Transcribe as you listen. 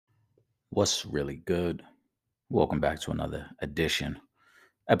What's really good? Welcome back to another edition,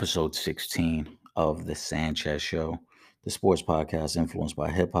 episode 16 of The Sanchez Show, the sports podcast influenced by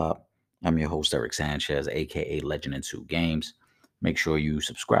hip hop. I'm your host, Eric Sanchez, aka Legend in Two Games. Make sure you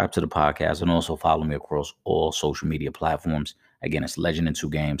subscribe to the podcast and also follow me across all social media platforms. Again, it's Legend in Two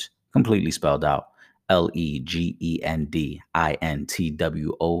Games, completely spelled out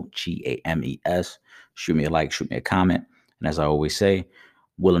LEGENDINTWOGAMES. Shoot me a like, shoot me a comment. And as I always say,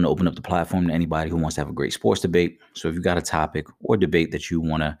 willing to open up the platform to anybody who wants to have a great sports debate. So if you've got a topic or debate that you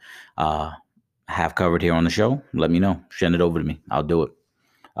want to have covered here on the show, let me know. Send it over to me. I'll do it.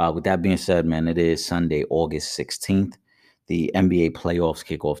 With that being said, man, it is Sunday, August 16th. The NBA playoffs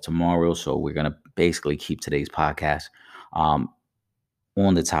kick off tomorrow. So we're going to basically keep today's podcast on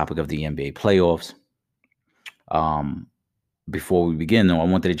the topic of the NBA playoffs. Before we begin, though, I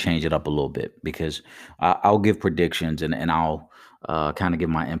wanted to change it up a little bit because I'll give predictions and I'll kind of give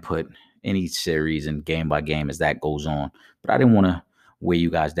my input in each series and game by game as that goes on. But I didn't want to weigh you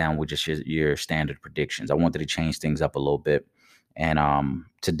guys down with just your standard predictions. I wanted to change things up a little bit. And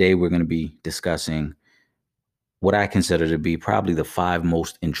today we're going to be discussing what I consider to be probably the 5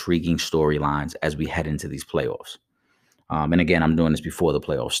 most intriguing storylines as we head into these playoffs. And again, I'm doing this before the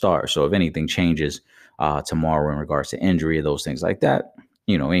playoffs start. So if anything changes tomorrow in regards to injury or those things like that,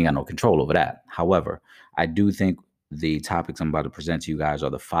 we ain't got no control over that. However, I do think the topics I'm about to present to you guys are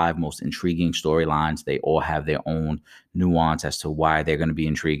the 5 most intriguing storylines. They all have their own nuance as to why they're going to be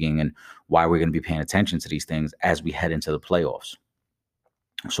intriguing and why we're going to be paying attention to these things as we head into the playoffs.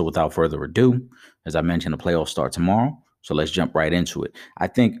 So without further ado, as I mentioned, the playoffs start tomorrow. So let's jump right into it. I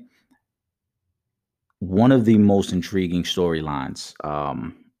think one of the most intriguing storylines,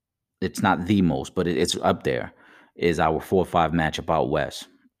 it's not the most, but it's up there, is our 4-5 matchup out west.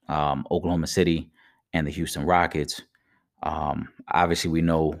 Oklahoma City and the Houston Rockets. Obviously, we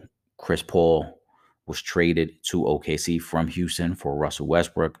know Chris Paul was traded to OKC from Houston for Russell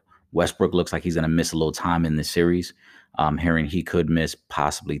Westbrook. Westbrook looks like he's going to miss a little time in this series. Hearing he could miss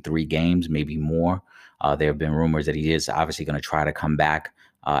possibly 3 games, maybe more. There have been rumors that he is obviously going to try to come back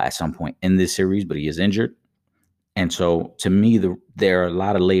at some point in this series, but he is injured. And so, to me, there are a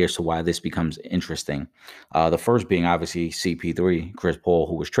lot of layers to why this becomes interesting. The first being obviously CP3, Chris Paul,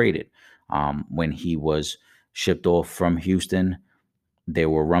 who was traded. When he was shipped off from Houston, there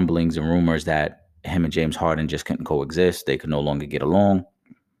were rumblings and rumors that him and James Harden just couldn't coexist. They could no longer get along.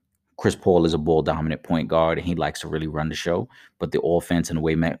 Chris Paul is a ball-dominant point guard, and he likes to really run the show. But the offense and the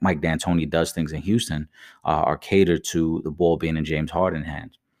way Mike D'Antoni does things in Houston are catered to the ball being in James Harden's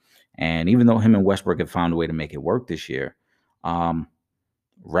hands. And even though him and Westbrook have found a way to make it work this year,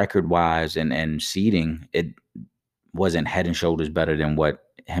 record-wise and seeding, it wasn't head and shoulders better than what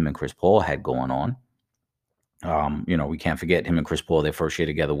him and Chris Paul had going on. We can't forget him and Chris Paul, their first year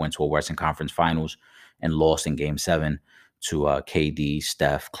together, went to a Western Conference Finals and lost in Game 7 to KD,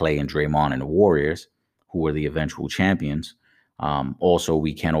 Steph, Clay, and Draymond and the Warriors, who were the eventual champions. Also,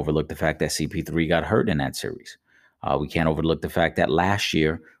 we can't overlook the fact that CP3 got hurt in that series. We can't overlook the fact that last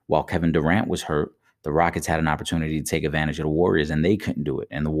year, while Kevin Durant was hurt, the Rockets had an opportunity to take advantage of the Warriors, and they couldn't do it.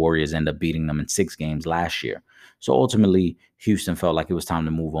 And the Warriors ended up beating them in 6 games last year. So ultimately, Houston felt like it was time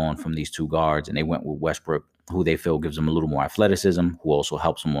to move on from these 2 guards, and they went with Westbrook, who they feel gives them a little more athleticism, who also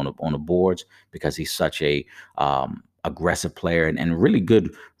helps them on the boards because he's such a aggressive player and really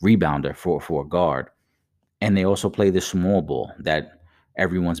good rebounder for a guard. And they also play this small ball that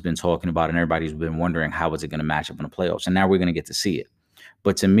everyone's been talking about and everybody's been wondering how is it going to match up in the playoffs. And now we're going to get to see it.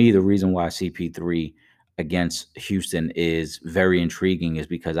 But to me, the reason why CP3 against Houston is very intriguing is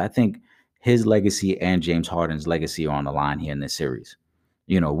because I think his legacy and James Harden's legacy are on the line here in this series.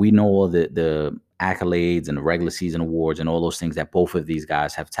 We know all the accolades and the regular season awards and all those things that both of these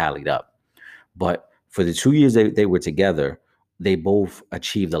guys have tallied up. But for the 2 years they were together, they both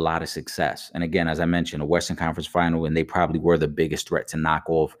achieved a lot of success. And again, as I mentioned, a Western Conference Final, and they probably were the biggest threat to knock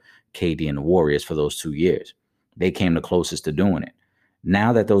off KD and the Warriors for those 2 years. They came the closest to doing it.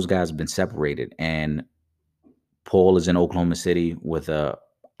 Now that those guys have been separated and Paul is in Oklahoma City with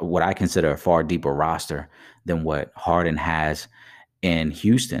what I consider a far deeper roster than what Harden has in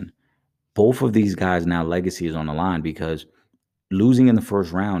Houston, both of these guys now legacy is on the line because losing in the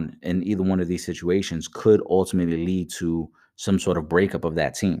first round in either one of these situations could ultimately lead to some sort of breakup of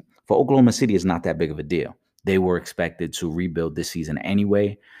that team. For Oklahoma City, it's not that big of a deal. They were expected to rebuild this season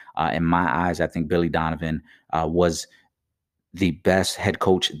anyway. In my eyes, I think Billy Donovan was the best head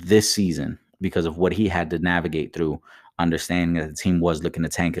coach this season because of what he had to navigate through, understanding that the team was looking to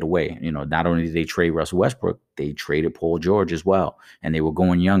tank it away. Not only did they trade Russell Westbrook, they traded Paul George as well, and they were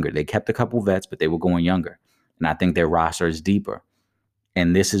going younger. They kept a couple vets, but they were going younger. And I think their roster is deeper.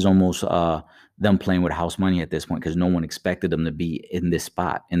 And this is almost them playing with house money at this point because no one expected them to be in this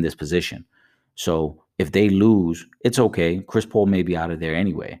spot, in this position. So if they lose, it's okay. Chris Paul may be out of there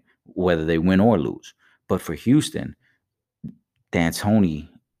anyway, whether they win or lose. But for Houston, D'Antoni,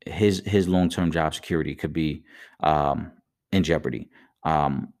 his long term job security could be in jeopardy.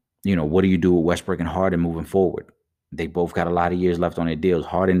 What do you do with Westbrook and Harden moving forward? They both got a lot of years left on their deals.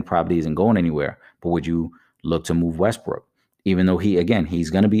 Harden probably isn't going anywhere, but would you look to move Westbrook? Even though he's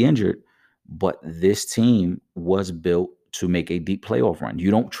going to be injured, but this team was built to make a deep playoff run. You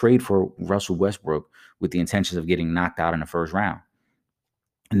don't trade for Russell Westbrook with the intentions of getting knocked out in the first round.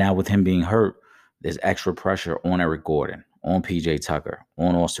 Now with him being hurt, there's extra pressure on Eric Gordon, on PJ Tucker,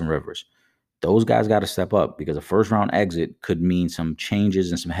 on Austin Rivers. Those guys got to step up because a first round exit could mean some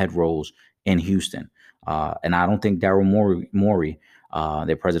changes and some head rolls in Houston. And I don't think Daryl Morey,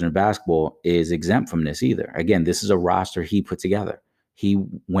 their president of basketball, is exempt from this either. Again, this is a roster he put together. He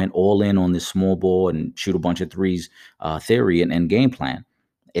went all in on this small ball and shoot a bunch of threes theory and game plan.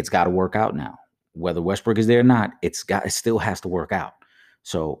 It's got to work out now. Whether Westbrook is there or not, it still has to work out.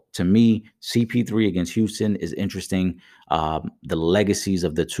 So to me, CP3 against Houston is interesting. The legacies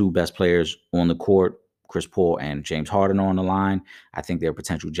of the two best players on the court, Chris Paul and James Harden, are on the line. I think there are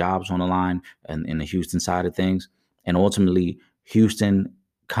potential jobs on the line in the Houston side of things. And ultimately, Houston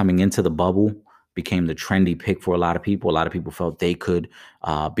coming into the bubble became the trendy pick for a lot of people. A lot of people felt they could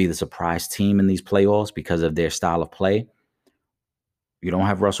be the surprise team in these playoffs because of their style of play. You don't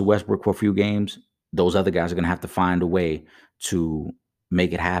have Russell Westbrook for a few games. Those other guys are going to have to find a way to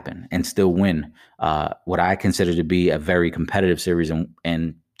make it happen and still win what I consider to be a very competitive series.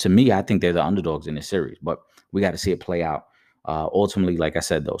 And to me, I think they're the underdogs in this series, but we got to see it play out. Ultimately, like I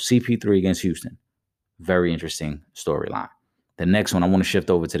said, though, CP3 against Houston, very interesting storyline. The next one, I want to shift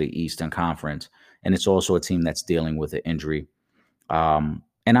over to the Eastern Conference, and it's also a team that's dealing with an injury. And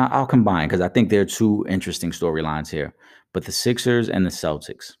I'll combine because I think there are two interesting storylines here, but the Sixers and the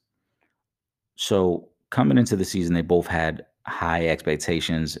Celtics. So coming into the season, they both had high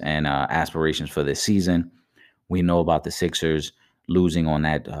expectations and aspirations for this season. We know about the Sixers losing on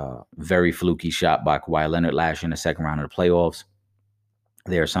that very fluky shot by Kawhi Leonard last year in the second round of the playoffs.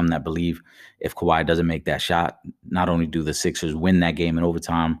 There are some that believe if Kawhi doesn't make that shot, not only do the Sixers win that game in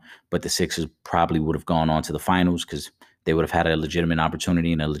overtime, but the Sixers probably would have gone on to the finals because they would have had a legitimate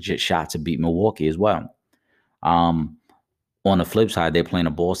opportunity and a legit shot to beat Milwaukee as well. On the flip side, they're playing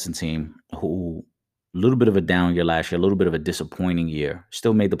a Boston team who a little bit of a down year last year, a little bit of a disappointing year.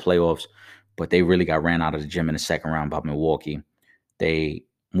 Still made the playoffs, but they really got ran out of the gym in the second round by Milwaukee. They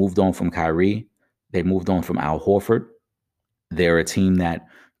moved on from Kyrie. They moved on from Al Horford. They're a team that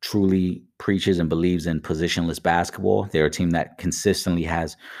truly preaches and believes in positionless basketball. They're a team that consistently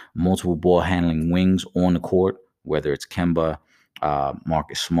has multiple ball handling wings on the court, whether it's Kemba,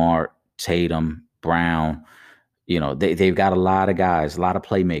 Marcus Smart, Tatum, Brown. They've got a lot of guys, a lot of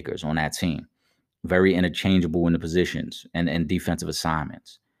playmakers on that team. Very interchangeable in the positions and defensive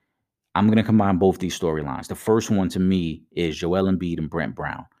assignments. I'm going to combine both these storylines. The first one to me is Joel Embiid and Brett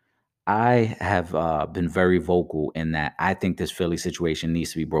Brown. I have been very vocal in that I think this Philly situation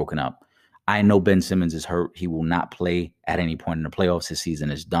needs to be broken up. I know Ben Simmons is hurt. He will not play at any point in the playoffs. His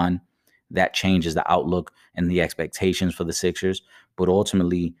season is done. That changes the outlook and the expectations for the Sixers. But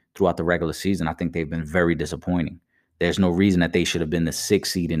ultimately, throughout the regular season, I think they've been very disappointing. There's no reason that they should have been the 6th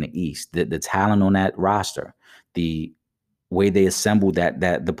seed in the East. The talent on that roster, the way they assembled that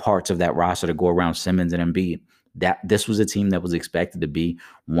the parts of that roster to go around Simmons and Embiid, that this was a team that was expected to be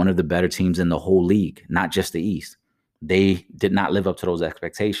one of the better teams in the whole league, not just the East. They did not live up to those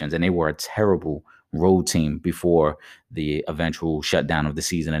expectations, and they were a terrible road team before the eventual shutdown of the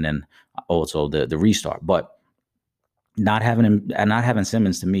season and then also the restart. But not having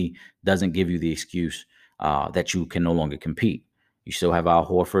Simmons, to me, doesn't give you the excuse that you can no longer compete. You still have Al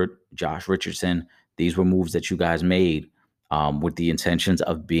Horford, Josh Richardson. These were moves that you guys made with the intentions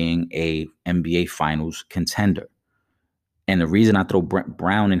of being a NBA Finals contender. And the reason I throw Brett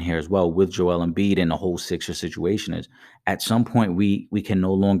Brown in here as well with Joel Embiid and the whole Sixers situation is at some point we can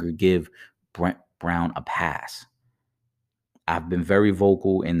no longer give Brett Brown a pass. I've been very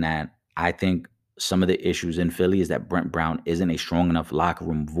vocal in that I think some of the issues in Philly is that Brett Brown isn't a strong enough locker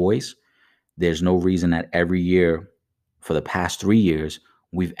room voice. There's no reason that every year for the past 3 years,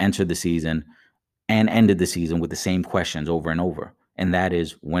 we've entered the season and ended the season with the same questions over and over. And that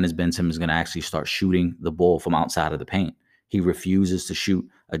is, when is Ben Simmons going to actually start shooting the ball from outside of the paint? He refuses to shoot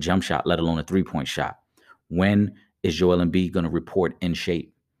a jump shot, let alone a three-point shot. When is Joel Embiid going to report in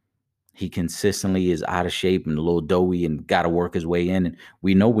shape? He consistently is out of shape and a little doughy and got to work his way in. And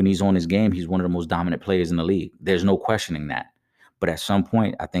we know when he's on his game, he's one of the most dominant players in the league. There's no questioning that. But at some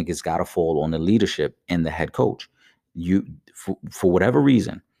point, I think it's got to fall on the leadership and the head coach. For whatever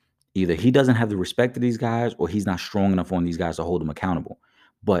reason, either he doesn't have the respect of these guys or he's not strong enough on these guys to hold them accountable.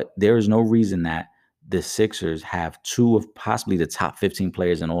 But there is no reason that the Sixers have two of possibly the top 15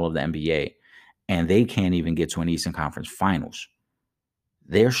 players in all of the NBA, and they can't even get to an Eastern Conference Finals.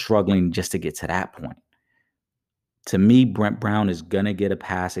 They're struggling just to get to that point. To me, Brett Brown is going to get a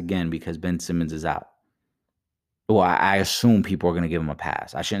pass again because Ben Simmons is out. Well, I assume people are going to give him a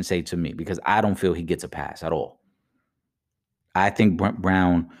pass. I shouldn't say to me because I don't feel he gets a pass at all. I think Brett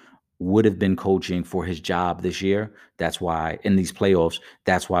Brown would have been coaching for his job this year. That's why in these playoffs,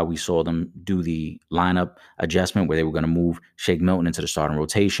 that's why we saw them do the lineup adjustment where they were going to move Shake Milton into the starting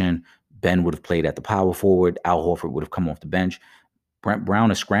rotation. Ben would have played at the power forward. Al Horford would have come off the bench. Brett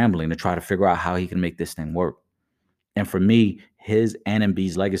Brown is scrambling to try to figure out how he can make this thing work. And for me, his and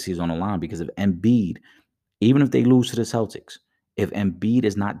Embiid's legacy is on the line because if Embiid, even if they lose to the Celtics, if Embiid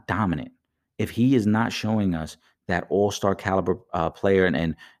is not dominant, if he is not showing us that all-star caliber player,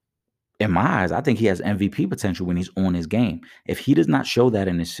 and in my eyes, I think he has MVP potential when he's on his game. If he does not show that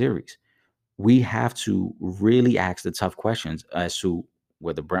in this series, we have to really ask the tough questions as to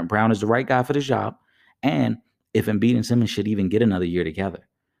whether Brett Brown is the right guy for the job and if Embiid and Simmons should even get another year together.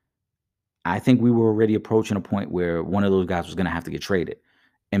 I think we were already approaching a point where one of those guys was going to have to get traded.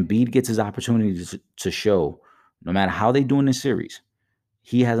 Embiid gets his opportunity to show, no matter how they do in this series,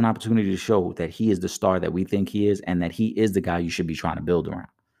 he has an opportunity to show that he is the star that we think he is and that he is the guy you should be trying to build around.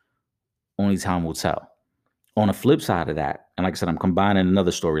 Only time will tell. On the flip side of that, and like I said, I'm combining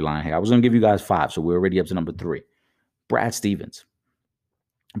another storyline here. I was going to give you guys 5, so we're already up to number 3. Brad Stevens.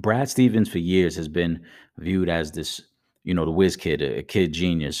 Brad Stevens for years has been viewed as this, the whiz kid, a kid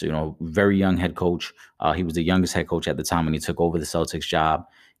genius, very young head coach. He was the youngest head coach at the time when he took over the Celtics job.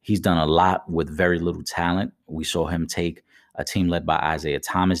 He's done a lot with very little talent. We saw him take a team led by Isaiah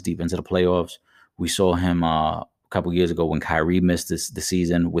Thomas deep into the playoffs. We saw him a couple years ago when Kyrie missed the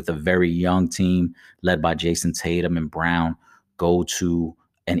season with a very young team led by Jason Tatum and Brown go to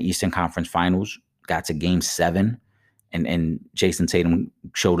an Eastern Conference Finals, got to Game 7. And Jason Tatum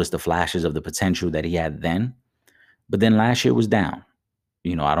showed us the flashes of the potential that he had then. But then last year was down.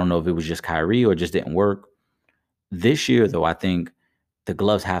 I don't know if it was just Kyrie or it just didn't work. This year, though, I think the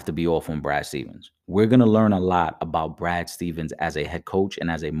gloves have to be off on Brad Stevens. We're going to learn a lot about Brad Stevens as a head coach and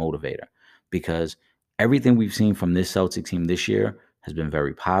as a motivator because everything we've seen from this Celtics team this year has been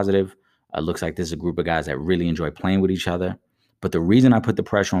very positive. It looks like this is a group of guys that really enjoy playing with each other. But the reason I put the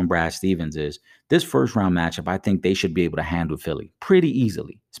pressure on Brad Stevens is this first round matchup, I think they should be able to handle Philly pretty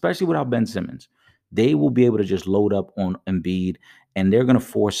easily, especially without Ben Simmons. They will be able to just load up on Embiid, and they're going to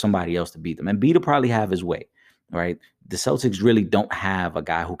force somebody else to beat them. Embiid will probably have his way, right? The Celtics really don't have a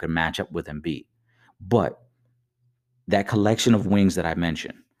guy who can match up with Embiid. But that collection of wings that I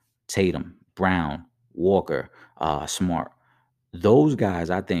mentioned, Tatum, Brown, Walker, Smart, those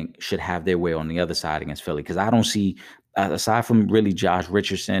guys, I think, should have their way on the other side against Philly because I don't see, aside from really Josh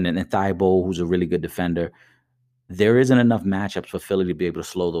Richardson and Thibault, who's a really good defender, there isn't enough matchups for Philly to be able to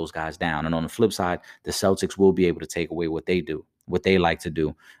slow those guys down. And on the flip side, the Celtics will be able to take away what they do, what they like to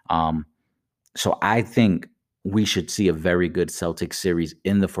do. So I think we should see a very good Celtics series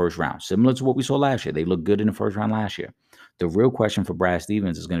in the first round, similar to what we saw last year. They looked good in the first round last year. The real question for Brad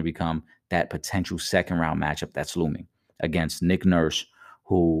Stevens is going to become that potential second round matchup that's looming against Nick Nurse,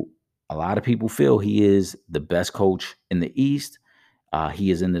 who a lot of people feel he is the best coach in the East. He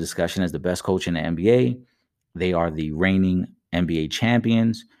is in the discussion as the best coach in the NBA. They are the reigning NBA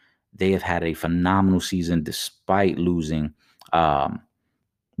champions. They have had a phenomenal season despite losing Kawhi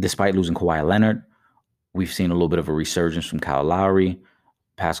Leonard. We've seen a little bit of a resurgence from Kyle Lowry.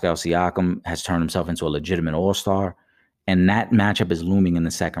 Pascal Siakam has turned himself into a legitimate all-star. And that matchup is looming in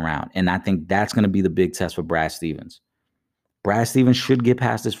the second round. And I think that's going to be the big test for Brad Stevens. Brad Stevens should get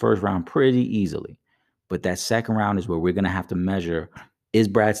past this first round pretty easily. But that second round is where we're going to have to measure, is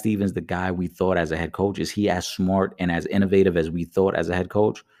Brad Stevens the guy we thought as a head coach? Is he as smart and as innovative as we thought as a head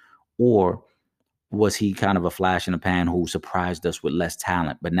coach? Or was he kind of a flash in the pan who surprised us with less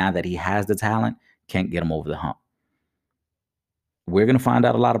talent? But now that he has the talent, can't get him over the hump. We're going to find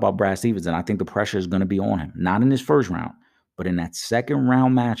out a lot about Brad Stevens, and I think the pressure is going to be on him. Not in this first round, but in that second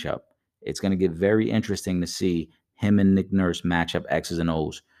round matchup, it's going to get very interesting to see him and Nick Nurse match up X's and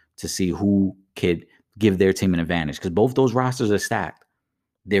O's to see who could give their team an advantage because both those rosters are stacked.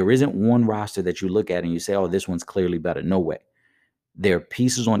 There isn't one roster that you look at and you say, oh, this one's clearly better. No way. There are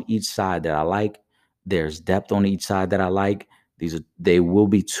pieces on each side that I like. There's depth on each side that I like. They will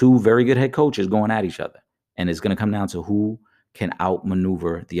be two very good head coaches going at each other. And it's going to come down to who can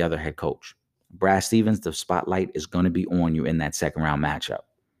outmaneuver the other head coach. Brad Stevens, the spotlight is going to be on you in that second round matchup.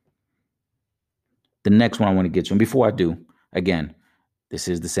 The next one I want to get to, and before I do, again, this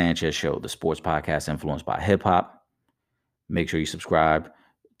is the Sanchez Show, the sports podcast influenced by hip hop. Make sure you subscribe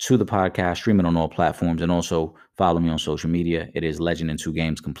to the podcast, stream it on all platforms, and also follow me on social media. It is Legend in Two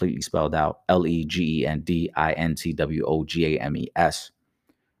Games, completely spelled out, LEGENDINTWOGAMES.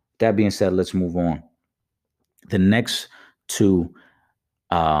 That being said, let's move on. The next two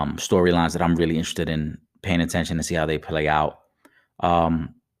storylines that I'm really interested in paying attention to see how they play out.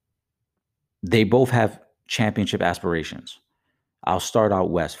 They both have championship aspirations. I'll start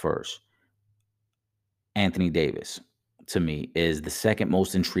out west first. Anthony Davis, to me, is the second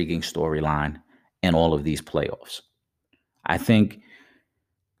most intriguing storyline in all of these playoffs. I think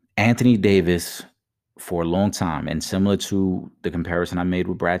Anthony Davis, for a long time, and similar to the comparison I made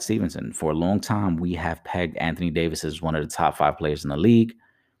with Brad Stevenson, for a long time, we have pegged Anthony Davis as one of the top 5 players in the league.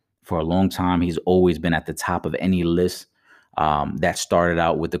 For a long time, he's always been at the top of any list that started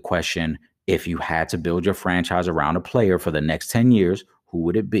out with the question, if you had to build your franchise around a player for the next 10 years, who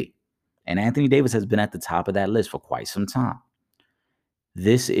would it be? And Anthony Davis has been at the top of that list for quite some time.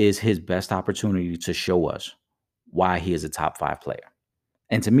 This is his best opportunity to show us why he is a top 5 player.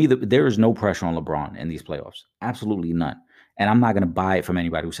 And to me, there is no pressure on LeBron in these playoffs. Absolutely none. And I'm not going to buy it from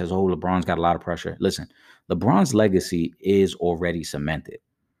anybody who says, oh, LeBron's got a lot of pressure. Listen, LeBron's legacy is already cemented.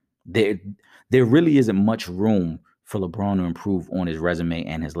 There really isn't much room for LeBron to improve on his resume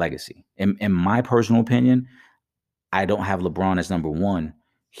and his legacy. In my personal opinion, I don't have LeBron as number 1.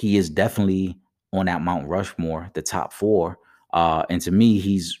 He is definitely on that Mount Rushmore, the top 4. And to me,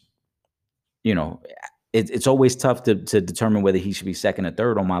 he's, it's always tough to determine whether he should be second or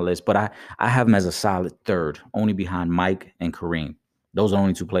third on my list. But I have him as a solid third, only behind Mike and Kareem. Those are the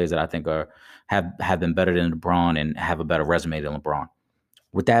only 2 players that I think have been better than LeBron and have a better resume than LeBron.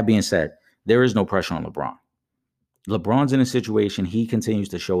 With that being said, there is no pressure on LeBron. LeBron's in a situation, he continues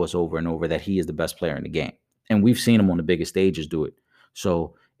to show us over and over that he is the best player in the game. And we've seen him on the biggest stages do it.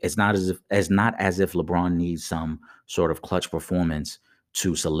 So it's not as if LeBron needs some sort of clutch performance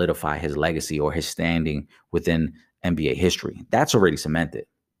to solidify his legacy or his standing within NBA history. That's already cemented.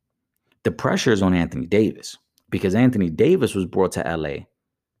 The pressure is on Anthony Davis because Anthony Davis was brought to LA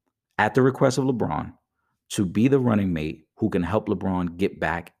at the request of LeBron to be the running mate who can help LeBron get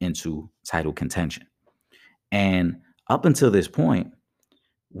back into title contention. And up until this point,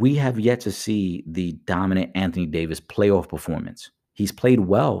 we have yet to see the dominant Anthony Davis playoff performance. He's played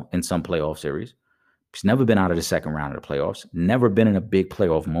well in some playoff series. He's never been out of the second round of the playoffs, never been in a big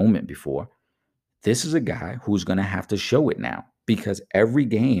playoff moment before. This is a guy who's going to have to show it now because every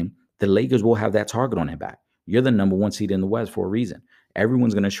game, the Lakers will have that target on their back. You're the number 1 seed in the West for a reason.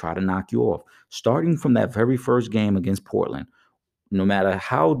 Everyone's going to try to knock you off. Starting from that very first game against Portland, no matter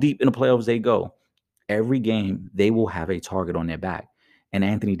how deep in the playoffs they go, every game they will have a target on their back. And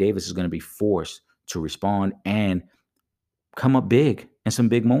Anthony Davis is going to be forced to respond and come up big in some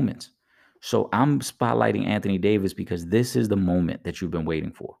big moments. So I'm spotlighting Anthony Davis because this is the moment that you've been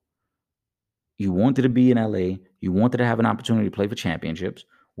waiting for. You wanted to be in LA. You wanted to have an opportunity to play for championships.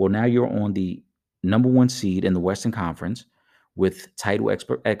 Well, now you're on the number 1 seed in the Western Conference with title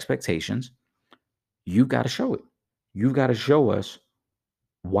expectations. You've got to show it. You've got to show us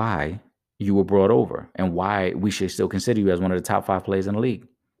why you were brought over and why we should still consider you as one of the top 5 players in the league.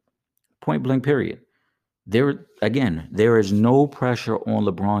 Point blank, period. There is no pressure on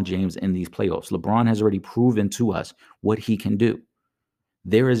LeBron James in these playoffs. LeBron has already proven to us what he can do.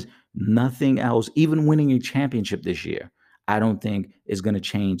 There is nothing else, even winning a championship this year, I don't think is going to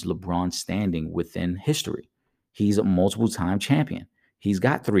change LeBron's standing within history. He's a multiple-time champion. He's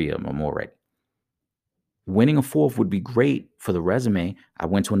got 3 of them already. Winning a 4th would be great for the resume. I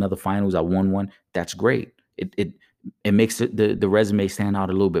went to another finals. I won one. That's great. It makes the resume stand out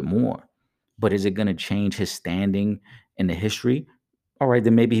a little bit more. But is it going to change his standing in the history? All right,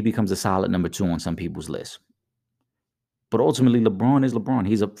 then maybe he becomes a solid number 2 on some people's list. But ultimately, LeBron is LeBron.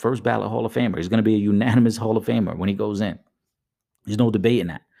 He's a first ballot Hall of Famer. He's going to be a unanimous Hall of Famer when he goes in. There's no debating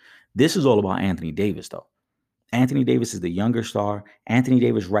that. This is all about Anthony Davis, though. Anthony Davis is the younger star. Anthony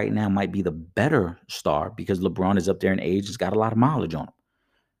Davis right now might be the better star because LeBron is up there in age. He's got a lot of mileage on him.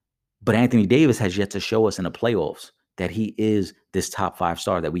 But Anthony Davis has yet to show us in the playoffs that he is this top 5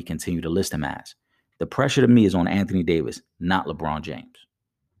 star that we continue to list him as. The pressure to me is on Anthony Davis, not LeBron James.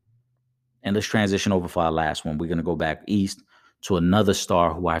 And let's transition over for our last one. We're going to go back east to another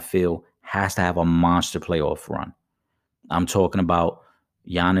star who I feel has to have a monster playoff run. I'm talking about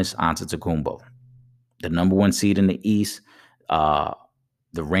Giannis Antetokounmpo, the number 1 seed in the East. The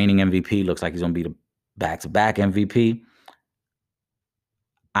reigning MVP looks like he's going to be the back-to-back MVP.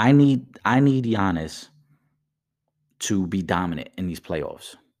 I need Giannis to be dominant in these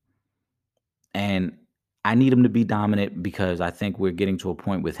playoffs. And I need him to be dominant because I think we're getting to a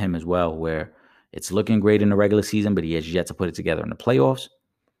point with him as well where it's looking great in the regular season, but he has yet to put it together in the playoffs.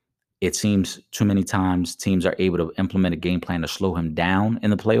 It seems too many times teams are able to implement a game plan to slow him down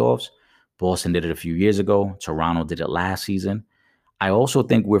in the playoffs. Boston did it a few years ago. Toronto did it last season. I also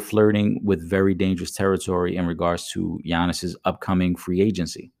think we're flirting with very dangerous territory in regards to Giannis's upcoming free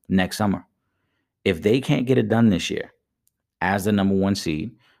agency next summer. If they can't get it done this year as the number one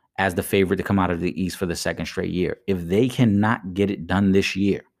seed, as the favorite to come out of the East for the second straight year, if they cannot get it done this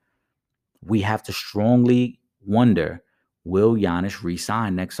year, we have to strongly wonder, will Giannis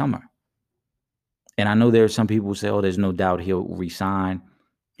re-sign next summer? And I know there are some people who say, oh, there's no doubt he'll resign.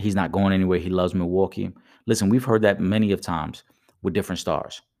 He's not going anywhere. He loves Milwaukee. Listen, we've heard that many of times with different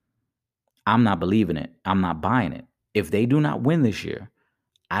stars. I'm not believing it. I'm not buying it. If they do not win this year,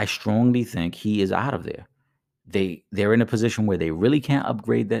 I strongly think he is out of there. They're in a position where they really can't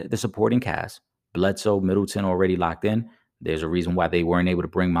upgrade the supporting cast. Bledsoe, Middleton already locked in. There's a reason why they weren't able to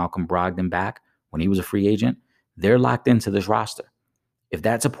bring Malcolm Brogdon back when he was a free agent. They're locked into this roster. If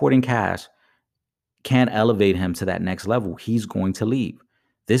that supporting cast can't elevate him to that next level, he's going to leave.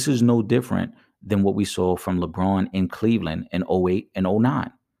 This is no different than what we saw from LeBron in Cleveland in 08 and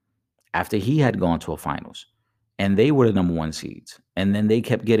 09 after he had gone to a finals and they were the number one seeds. And then they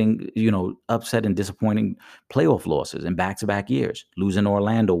kept getting, upset and disappointing playoff losses in back-to-back years, losing to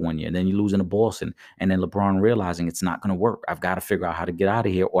Orlando one year, and then you losing to Boston, and then LeBron realizing it's not going to work. I've got to figure out how to get out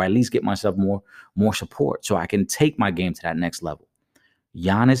of here or at least get myself more support so I can take my game to that next level.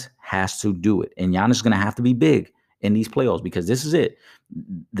 Giannis has to do it. And Giannis is going to have to be big in these playoffs because this is it.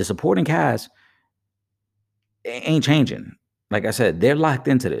 The supporting cast ain't changing. Like I said, they're locked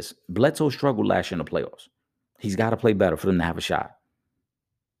into this. Bledsoe struggled last year in the playoffs. He's got to play better for them to have a shot.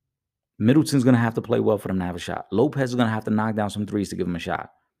 Middleton's going to have to play well for them to have a shot. Lopez is going to have to knock down some threes to give him a shot.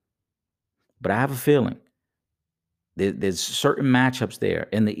 But I have a feeling there's certain matchups there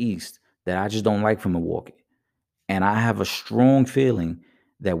in the East that I just don't like from Milwaukee. And I have a strong feeling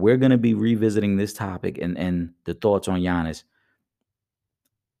that we're going to be revisiting this topic and the thoughts on Giannis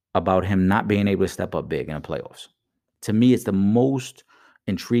about him not being able to step up big in the playoffs. To me, it's the most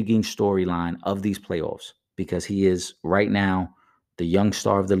intriguing storyline of these playoffs because he is right now the young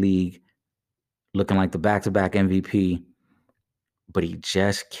star of the league, looking like the back-to-back MVP, but he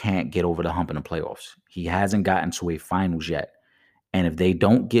just can't get over the hump in the playoffs. He hasn't gotten to a finals yet. And if they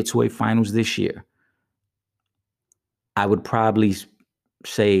don't get to a finals this year, I would probably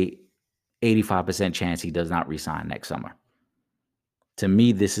say 85% chance he does not resign next summer. To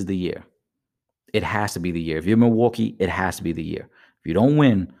me, this is the year. It has to be the year. If you're Milwaukee, it has to be the year. If you don't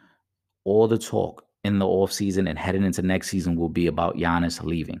win, all the talk in the offseason and heading into next season will be about Giannis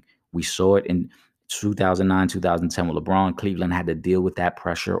leaving. We saw it in 2009, 2010 with LeBron. Cleveland had to deal with that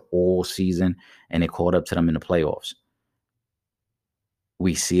pressure all season, and it caught up to them in the playoffs.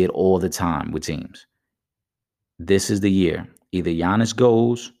 We see it all the time with teams. This is the year. Either Giannis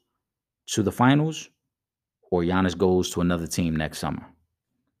goes to the finals or Giannis goes to another team next summer.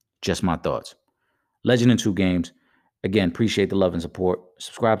 Just my thoughts. Legend in 2 games. Again, appreciate the love and support.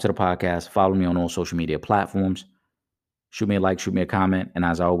 Subscribe to the podcast. Follow me on all social media platforms. Shoot me a like, shoot me a comment. And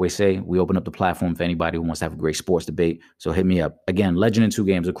as I always say, we open up the platform for anybody who wants to have a great sports debate. So hit me up. Again, Legend in 2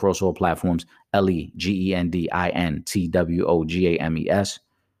 games across all platforms. LEGENDINTWOGAMES.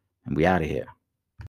 And we out of here.